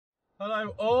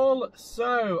Hello all,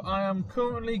 so I am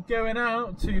currently going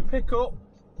out to pick up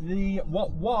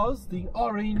what was the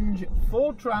orange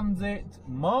Ford Transit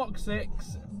Mark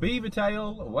 6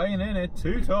 Beavertail weighing in at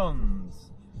 2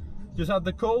 tons. Just had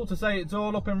the call to say it's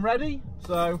all up and ready,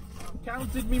 so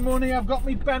counted me money, I've got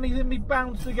me pennies and me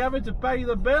pounds together to pay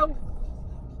the bill,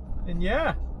 and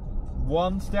yeah,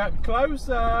 one step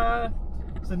closer.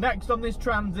 So next on this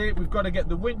Transit we've got to get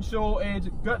the winch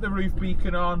sorted, get the roof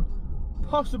beacon on,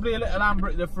 possibly a little amber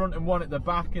at the front and one at the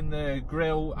back in the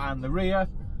grille and the rear,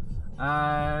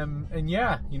 and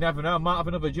yeah, you never know, I might have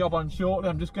another job on shortly.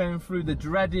 I'm just going through the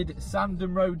dreaded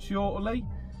Sandham Road shortly.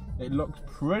 It looks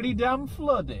pretty damn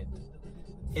flooded.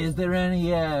 Is there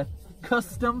any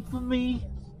custom for me?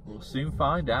 We'll soon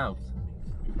find out.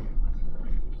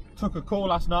 Took a call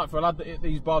last night for a lad that hit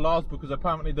these bollards because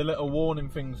apparently the little warning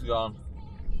thing's gone.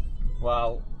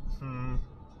 Well,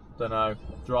 don't know,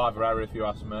 driver error if you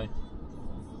ask me.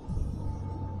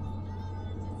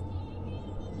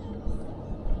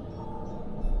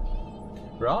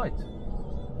 Right,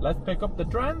 let's pick up the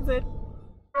Transit.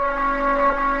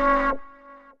 Oh,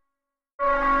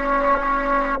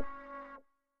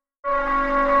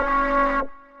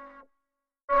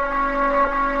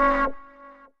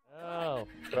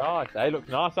 right, hey, looks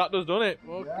nice, that does, doesn't it?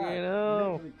 Fucking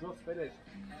hell. Just finished.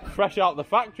 Fresh out the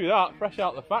factory, that, fresh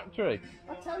out the factory.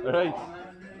 I tell you right.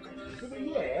 What, for the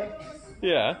year,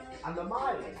 yeah, and the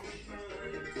mileage,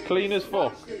 clean as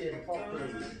fuck.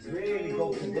 Really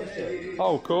good condition.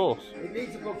 Oh, of course. It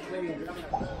needs a good clean.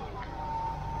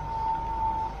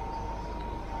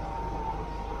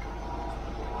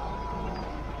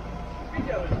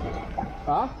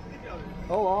 Huh?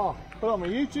 Oh, put it on my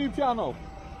YouTube channel.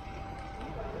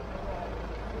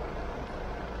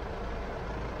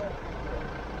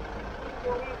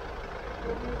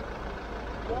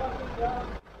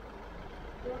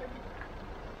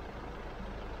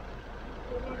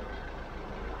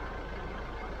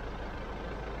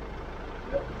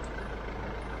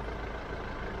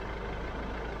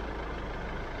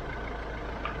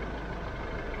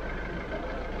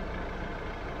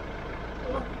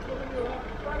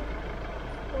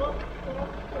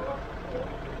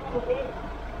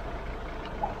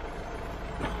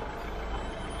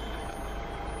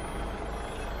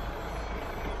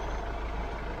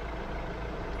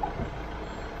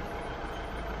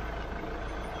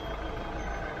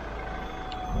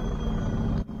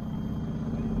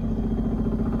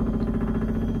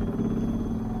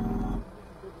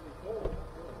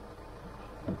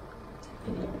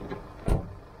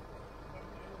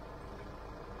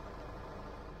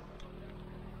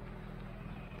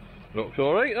 Looks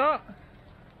alright, that.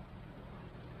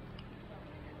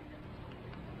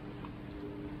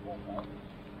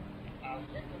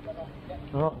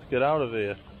 Right, let's get out of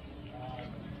here.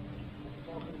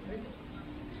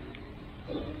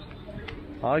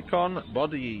 Icon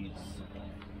bodies.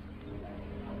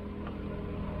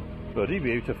 Bloody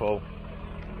beautiful.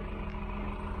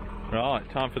 Right,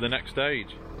 time for the next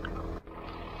stage.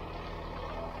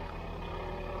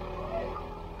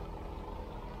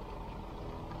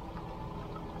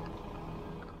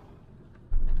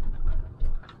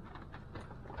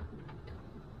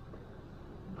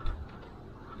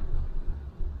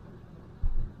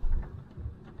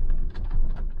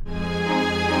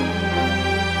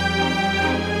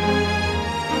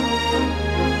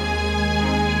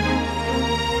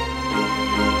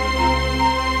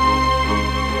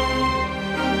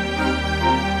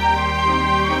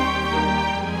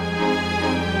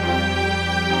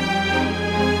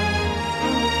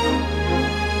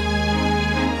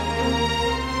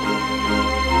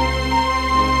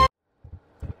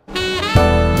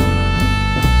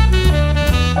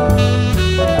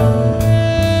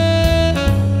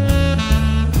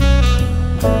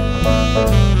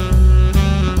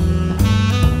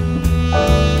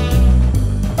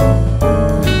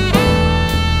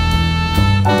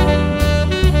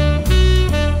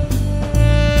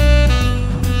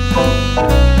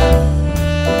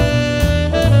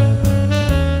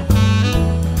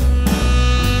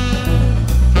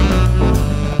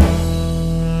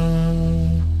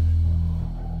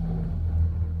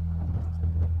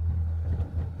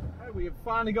 We have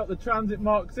finally got the Transit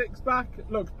Mark 6 back.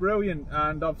 It looks brilliant,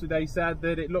 and obviously they said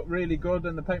that it looked really good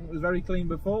and the paint was very clean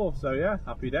before, so yeah,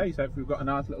 happy days. Hopefully we've got a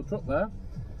nice little truck there.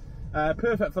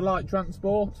 Perfect for light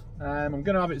transport. I'm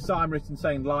going to have it sign written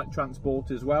saying light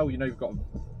transport as well. You know, you've got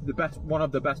the best, one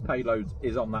of the best payloads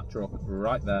is on that truck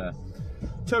right there.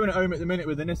 Towing it home at the minute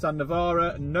with the Nissan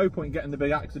Navara, no point getting the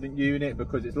big accident unit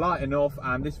because it's light enough,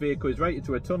 and this vehicle is rated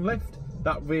to a ton lift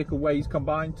that vehicle weighs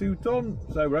combined 2 tonne,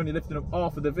 so we're only lifting up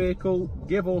half of the vehicle,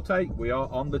 give or take. We are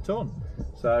on the tonne.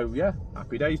 So yeah,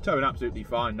 happy days. Towing absolutely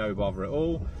fine, no bother at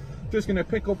all. Just going to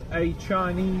pick up a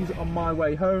Chinese on my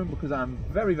way home because I'm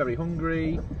very, very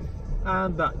hungry.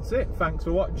 And that's it. Thanks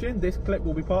for watching. This clip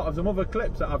will be part of some other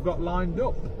clips that I've got lined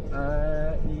up.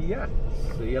 Yeah,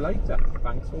 see you later.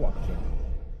 Thanks for watching.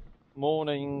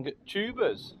 Morning,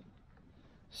 tubers.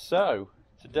 So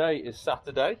today is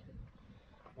Saturday.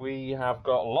 We have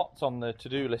got lots on the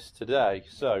to-do list today.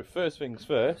 So first things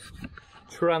first,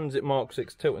 Transit Mark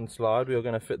 6 tilt and slide. We are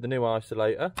going to fit the new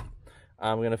isolator,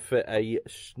 and we're going to fit a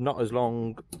not as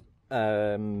long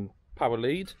power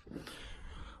lead.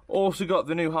 Also got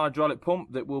the new hydraulic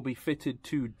pump that will be fitted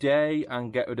today,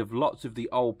 and get rid of lots of the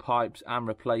old pipes and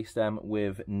replace them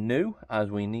with new, as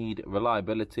we need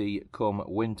reliability come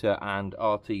winter and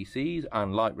RTCs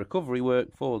and light recovery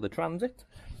work for the Transit.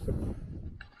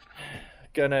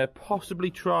 Gonna possibly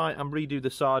try and redo the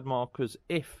side markers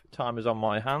if time is on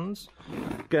my hands.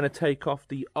 Gonna take off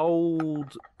the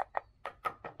old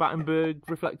Battenberg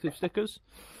reflective stickers,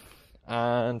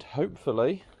 and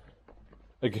hopefully,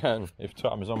 again, if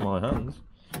time is on my hands,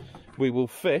 we will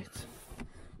fit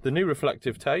the new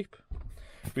reflective tape.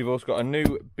 We've also got a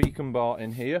new beacon bar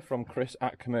in here from Chris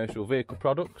at Commercial Vehicle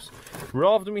Products.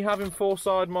 Rather than me having 4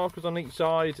 side markers on each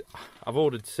side, I've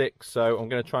ordered 6, so I'm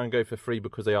going to try and go for 3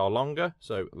 because they are longer.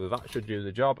 So that should do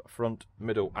the job, front,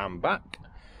 middle and back.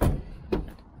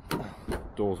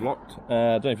 Door's locked.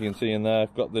 I don't know if you can see in there,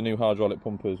 I've got the new hydraulic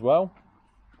pump as well.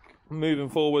 Moving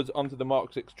forwards onto the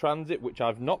Mark 6 Transit, which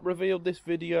I've not revealed this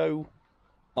video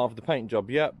of the paint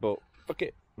job yet, but fuck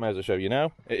it, may as well show you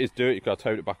now. It is dirty, you've got to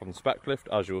tow it back on the spec lift,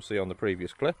 as you'll see on the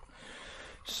previous clip.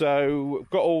 So,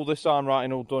 got all this sign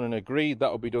writing all done and agreed.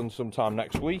 That will be done sometime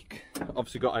next week.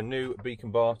 Obviously got a new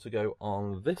beacon bar to go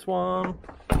on this one,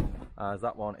 as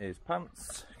that one is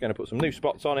pants. Going to put some new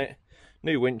spots on it,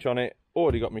 new winch on it,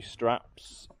 already got me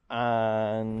straps,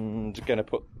 and going to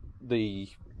put the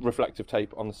reflective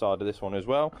tape on the side of this one as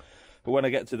well. But when I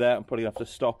get to there, I'm probably going to have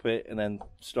to stop it and then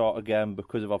start again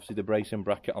because of obviously the bracing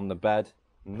bracket on the bed,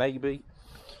 maybe.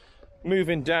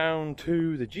 Moving down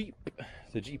to the Jeep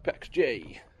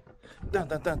XJ. Dun,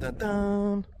 dun, dun, dun,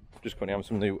 dun. Just currently having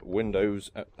some new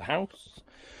windows at the house.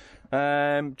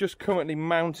 Just currently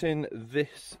mounting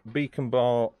this beacon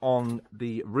bar on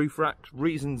the roof racks.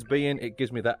 Reasons being, it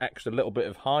gives me that extra little bit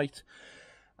of height.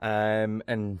 And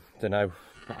don't know,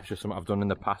 that's just something I've done in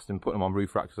the past, and putting them on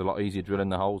roof racks is a lot easier, drilling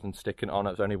the holes and sticking it on.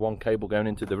 It's only 1 cable going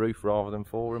into the roof rather than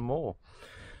 4 and more.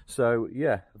 So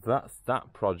yeah, that's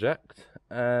that project.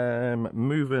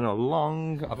 Moving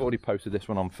along, I've already posted this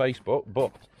one on Facebook,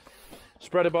 but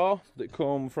spreader bar that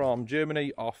come from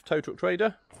Germany off Tow Truck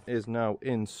Trader is now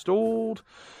installed.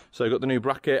 So got the new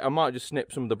bracket. I might just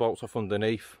snip some of the bolts off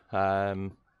underneath,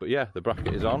 but yeah, the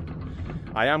bracket is on.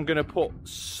 I am going to put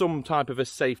some type of a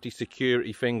safety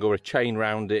security thing or a chain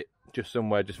round it, just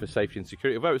somewhere just for safety and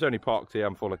security. Although it's only parked here,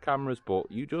 I'm full of cameras,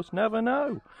 but you just never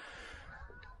know.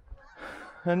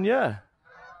 And yeah,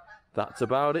 that's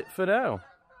about it for now.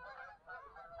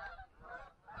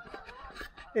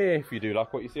 If you do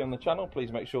like what you see on the channel,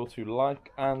 please make sure to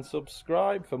like and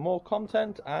subscribe for more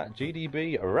content at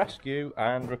GDB Rescue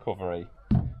and Recovery.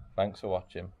 Thanks for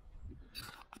watching.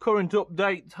 Current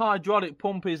update, hydraulic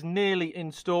pump is nearly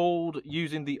installed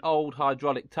using the old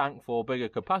hydraulic tank for bigger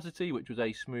capacity, which was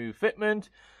a smooth fitment.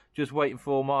 Just waiting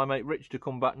for my mate Rich to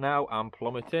come back now and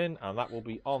plumb it in, and that will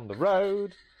be on the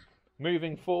road.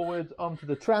 Moving forward onto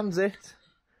the Transit.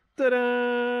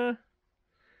 Ta-da!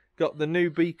 Got the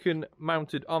new beacon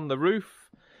mounted on the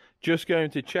roof. Just going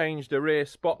to change the rear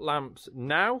spot lamps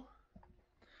now.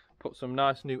 Put some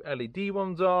nice new LED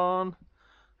ones on.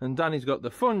 And Danny's got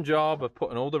the fun job of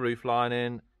putting all the roof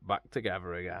lining back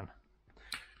together again.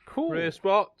 Cool. Rear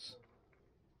spots.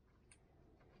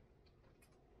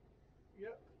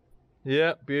 Yep.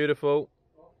 Yep, beautiful.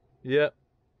 Yep,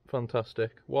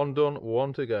 fantastic. One done,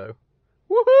 1 to go.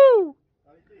 Woohoo!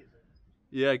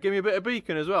 Yeah, give me a bit of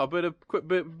beacon as well. A quick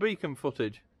bit of beacon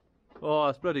footage. Oh,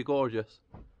 that's bloody gorgeous.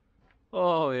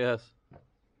 Oh, yes.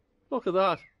 Look at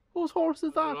that. Whose horse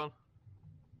is that?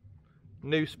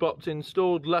 New spots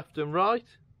installed left and right.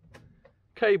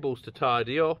 Cables to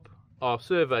tidy up. Our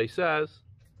survey says,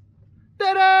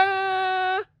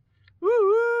 ta-da!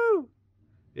 Woo-hoo!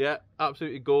 Yeah,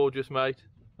 absolutely gorgeous, mate.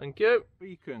 Thank you.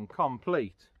 Beacon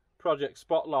complete. Project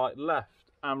spotlight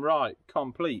left and right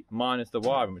complete, minus the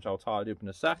wiring, which I'll tidy up in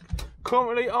a sec.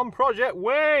 Currently on Project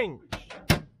Winch.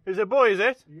 Is it a boy, is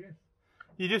it? Yeah.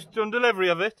 You just done delivery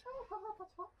of it?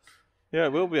 Yeah,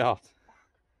 it will be hot.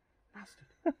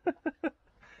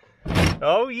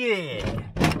 Oh yeah!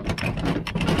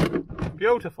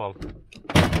 Beautiful.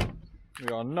 We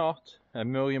are not a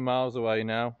million miles away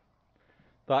now.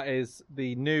 That is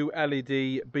the new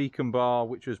LED beacon bar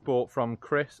which was bought from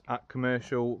Chris at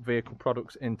Commercial Vehicle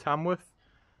Products in Tamworth.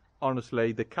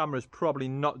 Honestly, the camera's probably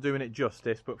not doing it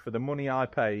justice, but for the money I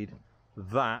paid,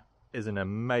 that is an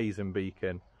amazing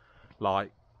beacon.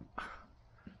 Like,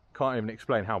 can't even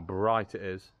explain how bright it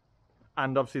is.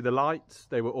 And obviously the lights,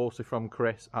 they were also from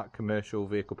Chris at Commercial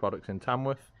Vehicle Products in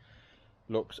Tamworth.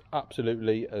 Looks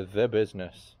absolutely the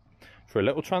business. For a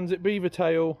little Transit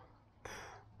Beavertail,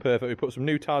 perfect. We put some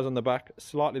new tyres on the back,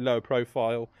 slightly lower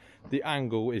profile. The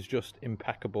angle is just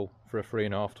impeccable for a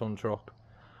 3.5 ton truck.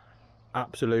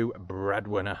 Absolute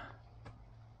breadwinner.